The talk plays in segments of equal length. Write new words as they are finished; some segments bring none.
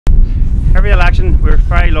every election we're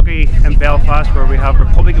very lucky in Belfast, where we have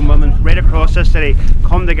Republican women right across this city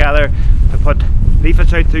come together to put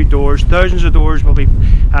leaflets out through doors. Thousands of doors will be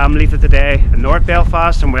leafleted today in North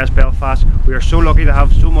Belfast and West Belfast. We are so lucky to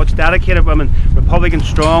have so much dedicated women, Republican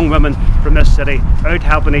strong women from this city, out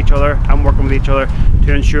helping each other and working with each other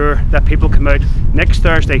to ensure that people come out next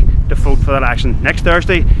Thursday to vote for the election. Next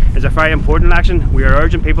Thursday is a very important election. We are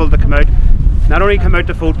urging people to come out, not only come out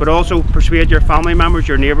to vote, but also persuade your family members,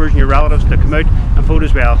 your neighbours and your relatives to come out and vote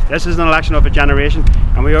as well. This is an election of a generation,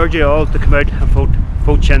 and we urge you all to come out and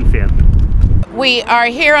vote Sinn Féin. We are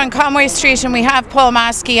here on Conway Street and we have Paul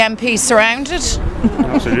Maskey MP surrounded.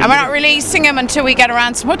 Absolutely. And we're not releasing him until we get a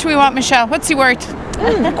ransom. What do we want, Michelle? What's he worth?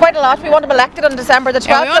 Quite a lot. We want him elected on December the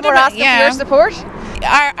 12th, and we're asking for your support.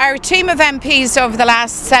 Our team of MPs over the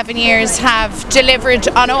last 7 years have delivered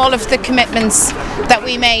on all of the commitments that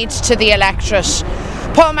we made to the electorate.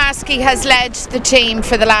 Paul Maskey has led the team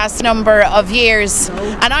for the last number of years,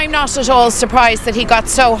 and I'm not at all surprised that he got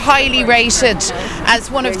so highly rated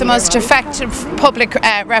as one of the most effective public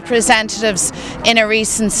representatives in a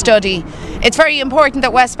recent study. It's very important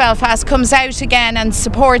that West Belfast comes out again and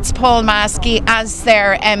supports Paul Maskey as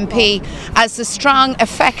their MP, as a strong,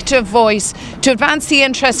 effective voice to advance the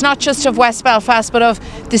interests not just of West Belfast but of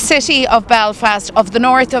the city of Belfast, of the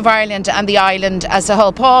north of Ireland and the island as a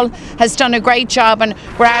whole. Paul has done a great job, and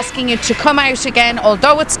we're asking you to come out again,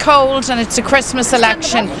 although it's cold and it's a Christmas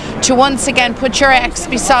election, to once again put your X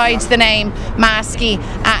beside the name Maskey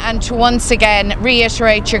and to once again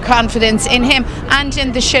reiterate your confidence in him and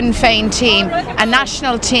in the Sinn Féin team, a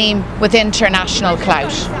national team with international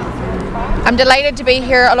clout. I'm delighted to be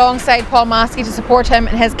here alongside Paul Maskey to support him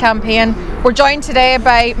in his campaign. We're joined today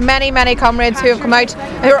by many comrades who have come out,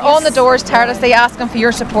 who are on the doors tirelessly asking for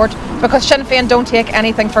your support, because Sinn Féin don't take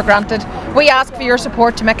anything for granted. We ask for your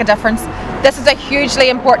support to make a difference. This is a hugely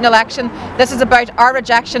important election. This is about our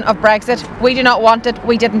rejection of Brexit. We do not want it.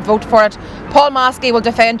 We didn't vote for it. Paul Maskey will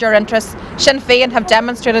defend your interests. Sinn Féin have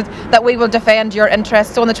demonstrated that we will defend your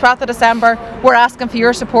interests. So on the 12th of December, we're asking for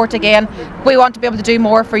your support again. We want to be able to do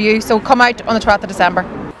more for you. So come out on the 12th of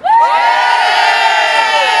December.